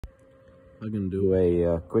I'm going to do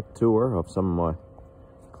a quick tour of some of my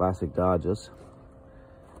classic Dodges.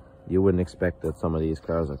 You wouldn't expect that some of these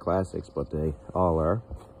cars are classics, but they all are.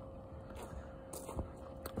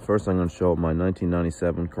 First, I'm going to show my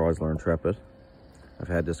 1997 Chrysler Intrepid. I've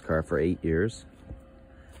had this car for 8 years.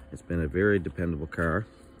 It's been a very dependable car.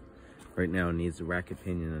 Right now it needs a racket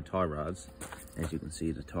pinion and tie rods. As you can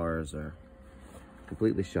see, the tires are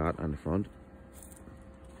completely shot on the front.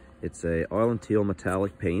 It's a oil and teal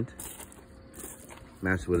metallic paint,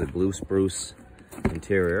 matched with a blue spruce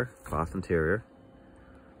interior, cloth interior.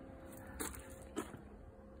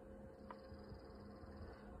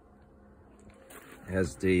 It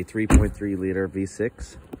has the 3.3 liter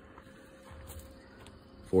V6,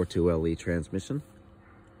 4.2 LE transmission.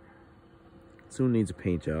 Soon needs a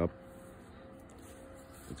paint job.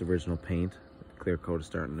 It's original paint. The clear coat is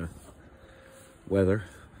starting to weather.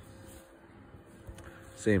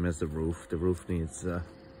 Same as the roof. The roof needs a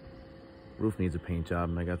paint job,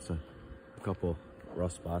 and I got a couple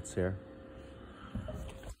rough spots here.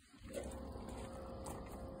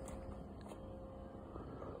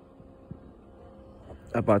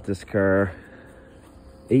 I bought this car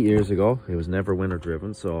 8 years ago. It was never winter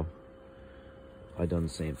driven, so I done the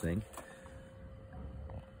same thing.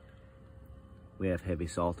 We have heavy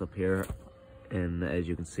salt up here, and as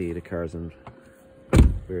you can see, the car's in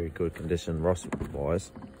very good condition rust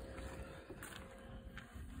wise.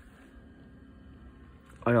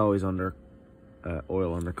 I always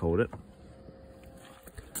oil undercoat it.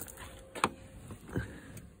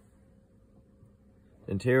 The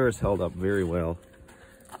interior is held up very well.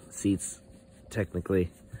 Seats,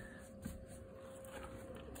 technically,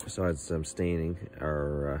 besides some staining,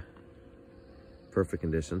 are perfect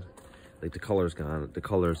condition. Like the color's gone. The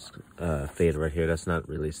color's faded right here. That's not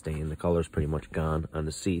really stained. The color's pretty much gone on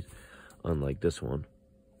the seat, unlike this one.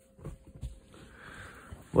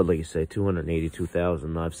 But like you say,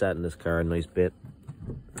 282,000. I've sat in this car a nice bit.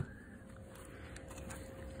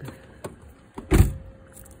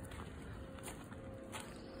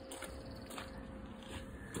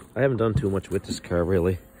 I haven't done too much with this car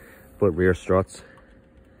really. Put rear struts,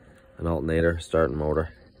 an alternator, starting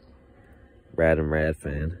motor, rad and rad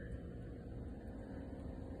fan.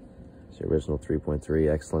 It's the original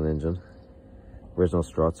 3.3, excellent engine. Original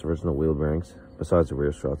struts, original wheel bearings, besides the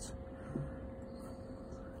rear struts.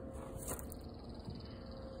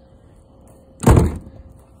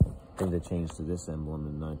 I think they changed to this emblem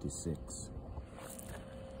in '96.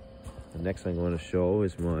 The next thing I'm going to show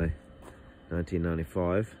is my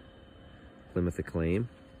 1995 Plymouth Acclaim.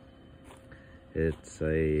 It's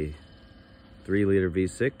a 3 liter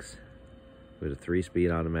V6 with a 3-speed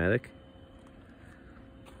automatic.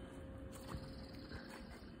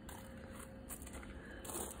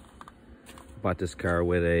 Bought this car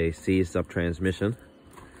with a seized up transmission,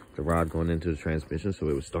 the rod going into the transmission, so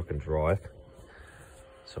it was stuck in drive.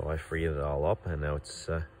 So I freed it all up, and now it's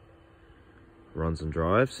runs and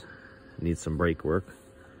drives. Needs some brake work.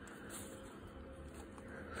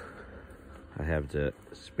 I have the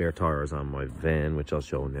spare tires on my van, which I'll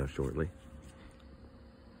show now shortly.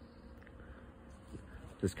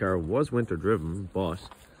 This car was winter driven, but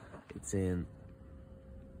it's in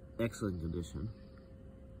excellent condition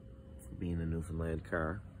for being a Newfoundland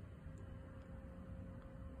car.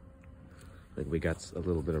 Like, we got a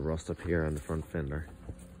little bit of rust up here on the front fender,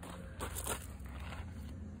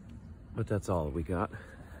 but that's all we got.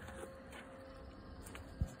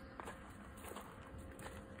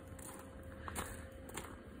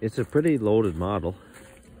 It's a pretty loaded model.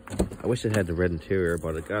 I wish it had the red interior,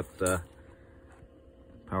 but it got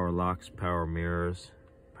power locks, power mirrors,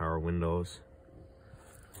 power windows.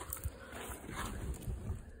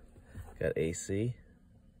 Got AC.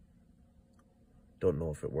 Don't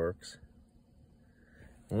know if it works.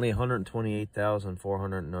 Only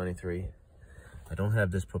 128,493. I don't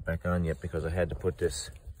have this put back on yet because I had to put this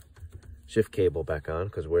shift cable back on,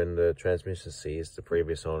 because when the transmission seized, the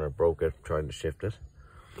previous owner broke it trying to shift it.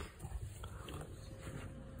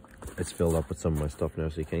 It's filled up with some of my stuff now,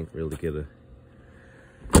 so you can't really get a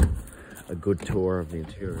good tour of the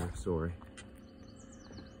interior. Sorry.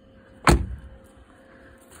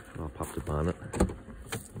 I'll pop the bonnet.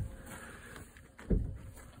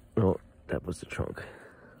 Oh, that was the trunk.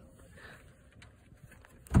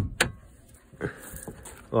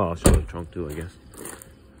 Oh, I'll show the trunk too, I guess.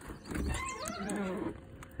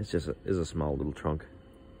 It's a small little trunk.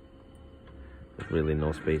 There's really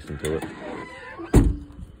no space into it.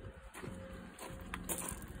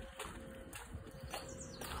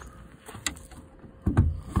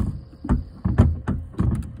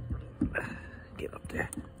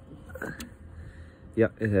 Yeah,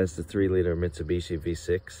 it has the 3 liter Mitsubishi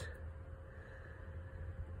V6.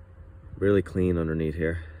 Really clean underneath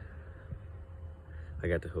here. I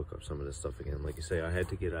got to hook up some of this stuff again. Like you say, I had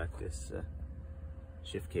to get at this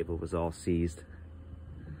shift cable was all seized.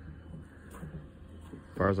 As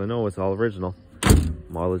far as I know, it's all original.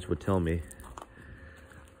 Mileage would tell me.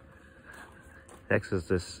 Next is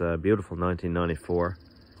this beautiful 1994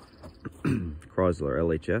 Chrysler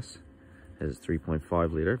LHS. Has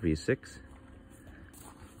 3.5 liter V6.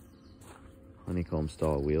 Honeycomb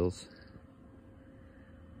style wheels.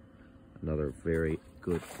 Another very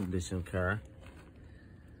good condition car.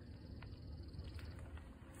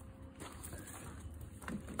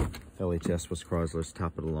 LHS was Chrysler's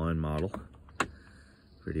top of the line model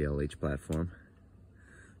for the LH platform.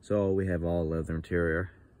 So we have all leather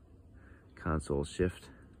interior, console shift,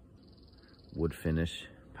 wood finish,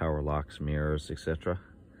 power locks, mirrors, etc.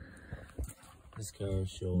 This car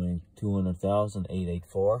is showing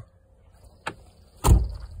 200,884.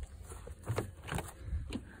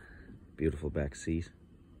 Beautiful back seat.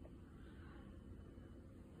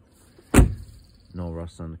 No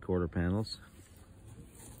rust on the quarter panels.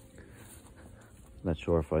 Not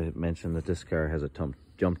sure if I mentioned that this car has a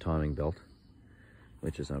jump timing belt,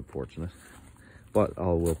 which is unfortunate. But I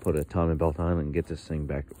will put a timing belt on and get this thing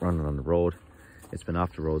back running on the road. It's been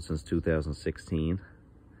off the road since 2016.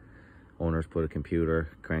 Owners put a computer,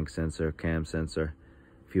 crank sensor, cam sensor,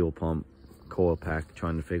 fuel pump, coil pack,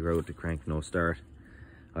 trying to figure out the crank no start.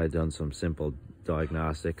 I had done some simple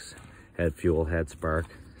diagnostics, had fuel, had spark,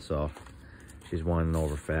 so she's winding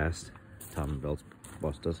over fast. Timing belt's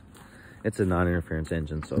busted. It's a non-interference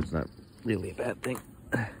engine, so it's not really a bad thing.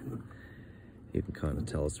 You can kind of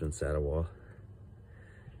tell it's been sat a while.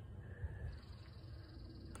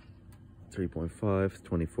 3.5,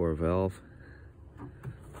 24 valve.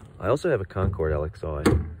 I also have a Concord LXI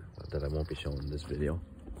that I won't be showing in this video.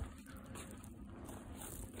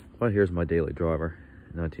 But here's my daily driver,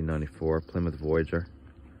 1994 Plymouth Voyager.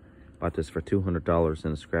 Bought this for $200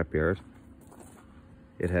 in a scrapyard.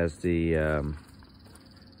 It has the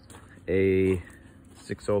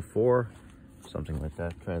A604, something like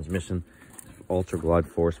that, transmission, Ultra Glide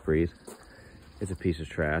 4-speed. It's a piece of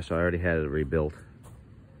trash. I already had it rebuilt.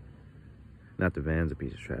 Not the van's a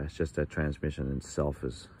piece of trash, just that transmission itself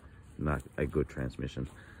is not a good transmission.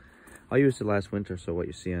 I used it last winter, so what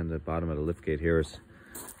you see on the bottom of the liftgate here is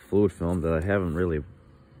fluid film that I haven't really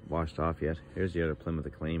washed off yet. Here's the other Plymouth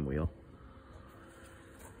Acclaim wheel.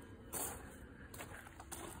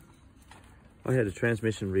 I had the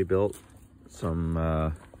transmission rebuilt, some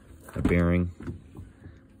a bearing.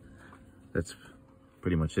 That's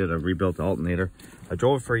pretty much it. I rebuilt the alternator. I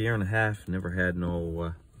drove it for a year and a half. Never had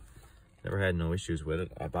no issues with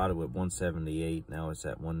it. I bought it with 178. Now it's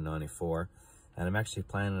at 194, and I'm actually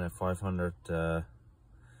planning a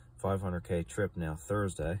 500k trip now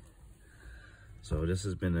Thursday. So this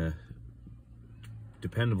has been a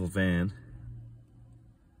dependable van.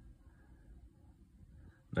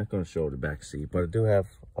 Not going to show the back seat, but I do have,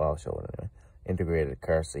 well, I'll show it anyway, integrated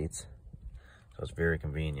car seats, so it's very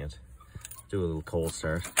convenient. Do a little cold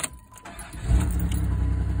start.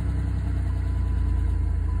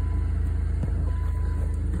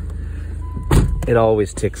 It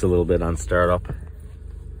always ticks a little bit on startup.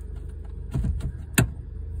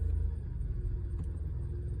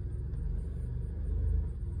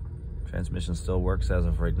 Transmission still works as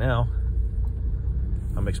of right now.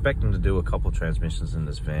 I'm expecting to do a couple transmissions in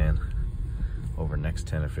this van over the next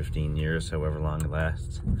 10 or 15 years, however long it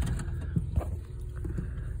lasts.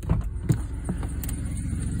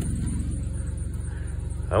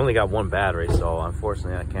 I only got one battery, so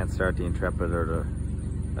unfortunately I can't start the Intrepid or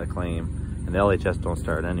the Acclaim. And the LHS don't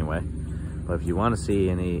start anyway. But if you want to see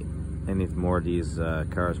any more of these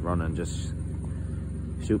cars running, just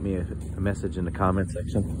shoot me a message in the comment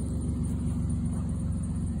section.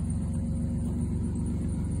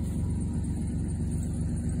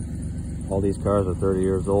 All these cars are 30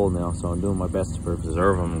 years old now, so I'm doing my best to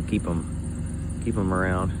preserve them and keep them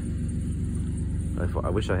around. I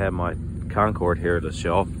wish I had my Concord here to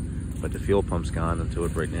show, but the fuel pump's gone into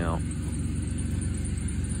it right now.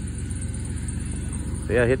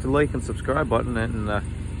 So yeah, hit the like and subscribe button, and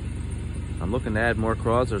I'm looking to add more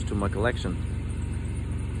Chryslers to my collection.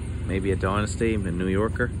 Maybe a Dynasty, a New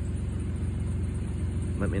Yorker.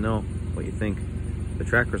 Let me know what you think. The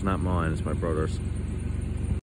tracker's not mine, it's my brother's.